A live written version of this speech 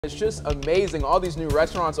It's just amazing. All these new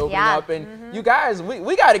restaurants opening up, and you guys,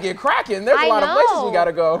 we got to get cracking. There's a lot of places we got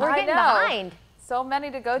to go. We're getting behind. So many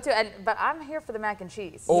to go to, but I'm here for the mac and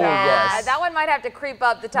cheese. Oh, yes. That one might have to creep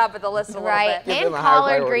up the top of the list a little bit. And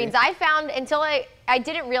collard greens. I found until I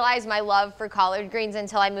didn't realize my love for collard greens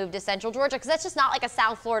until I moved to Central Georgia, because that's just not like a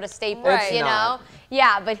South Florida staple, Right. you know?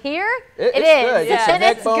 Yeah, but here it's is. good. Get some And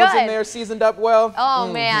neck it's bones good. in there, seasoned up well.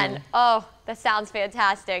 Oh, man. Oh, that sounds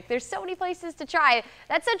fantastic. There's so many places to try.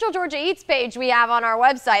 That Central Georgia Eats page we have on our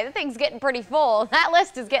website, the thing's getting pretty full. That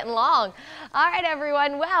list is getting long. All right,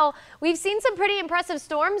 everyone. Well, we've seen some pretty impressive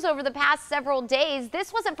storms over the past several days.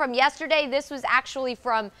 This wasn't from yesterday. This was actually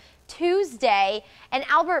from Tuesday. And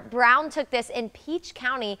Albert Brown took this in Peach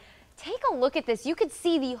County. Take a look at this. You could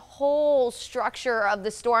see the whole structure of the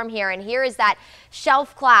storm here. And here is that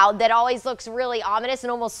shelf cloud that always looks really ominous and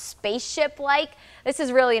almost spaceship-like. This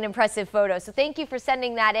is really an impressive photo. So thank you for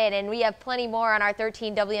sending that in. And we have plenty more on our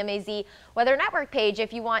 13 WMAZ Weather Network page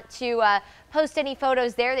if you want to post any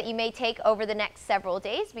photos there that you may take over the next several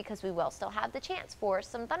days, because we will still have the chance for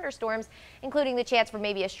some thunderstorms, including the chance for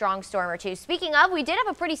maybe a strong storm or two. Speaking of, we did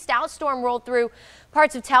have a pretty stout storm roll through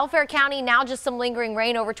parts of Telfair County. Now just some lingering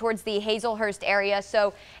rain over towards the Hazelhurst area,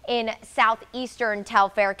 so in southeastern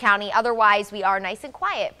Telfair County. Otherwise, we are nice and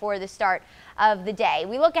quiet for the start of the day.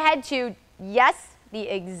 We look ahead to, yes, the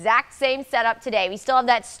exact same setup today. We still have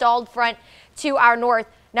that stalled front to our north.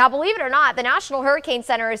 Now, believe it or not, the National Hurricane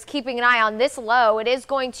Center is keeping an eye on this low. It is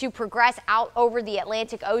going to progress out over the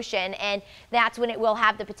Atlantic Ocean, and that's when it will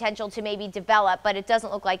have the potential to maybe develop, but it doesn't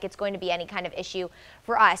look like it's going to be any kind of issue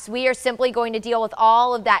for us. We are simply going to deal with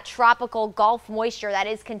all of that tropical Gulf moisture that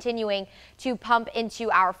is continuing to pump into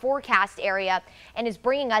our forecast area and is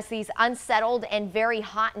bringing us these unsettled and very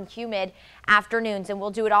hot and humid afternoons, and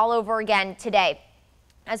we'll do it all over again today.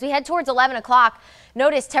 As we head towards 11 o'clock,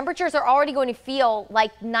 notice temperatures are already going to feel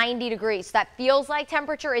like 90 degrees. So that feels like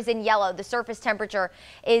temperature is in yellow. The surface temperature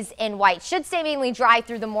is in white. Should stay mainly dry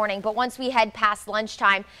through the morning, but once we head past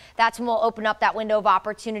lunchtime, that's when we'll open up that window of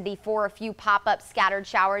opportunity for a few pop-up scattered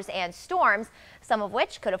showers and storms, some of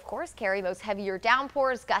which could, of course, carry those heavier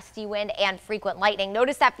downpours, gusty wind, and frequent lightning.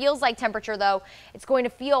 Notice that feels like temperature, though. It's going to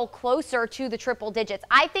feel closer to the triple digits.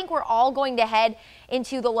 I think we're all going to head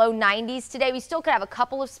into the low 90s today. We still could have a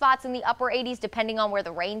couple of spots in the upper 80s, depending on where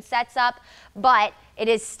the rain sets up, but it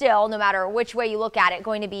is still, no matter which way you look at it,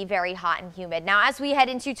 going to be very hot and humid. Now, as we head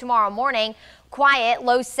into tomorrow morning, quiet,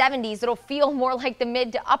 low 70s. It'll feel more like the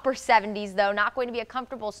mid to upper 70s, though. Not going to be a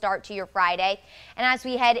comfortable start to your Friday. And as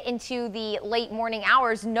we head into the late morning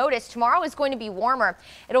hours, notice tomorrow is going to be warmer.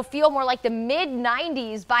 It'll feel more like the mid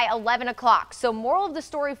 90s by 11 o'clock. So moral of the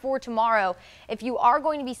story for tomorrow, if you are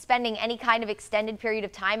going to be spending any kind of extended period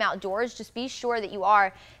of time outdoors, just be sure that you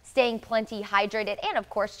are staying plenty hydrated. And of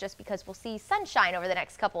course, just because we'll see sunshine over the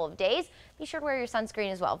next couple of days, be sure to wear your sunscreen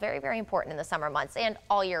as well. Very, very important in the summer months and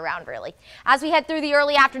all year round, really. As we head through the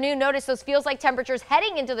early afternoon, notice those feels like temperatures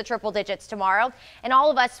heading into the triple digits tomorrow. And all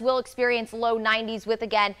of us will experience low 90s with,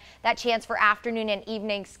 again, that chance for afternoon and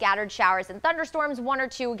evening scattered showers and thunderstorms. One or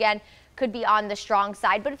two, again, could be on the strong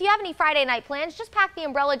side. But if you have any Friday night plans, just pack the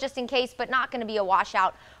umbrella just in case, but not going to be a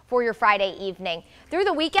washout for your Friday evening. Through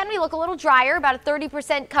the weekend, we look a little drier, about a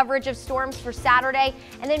 30% coverage of storms for Saturday,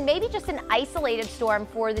 and then maybe just an isolated storm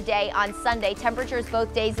for the day on Sunday. Temperatures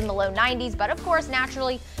both days in the low 90s, but of course,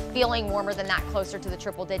 naturally feeling warmer than that, closer to the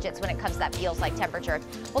triple digits when it comes to that feels like temperature.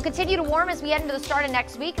 We'll continue to warm as we head into the start of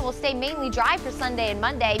next week, and we'll stay mainly dry for Sunday and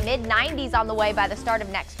Monday. Mid 90s on the way by the start of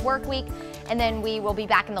next work week, and then we will be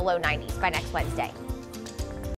back in the low 90s by next Wednesday.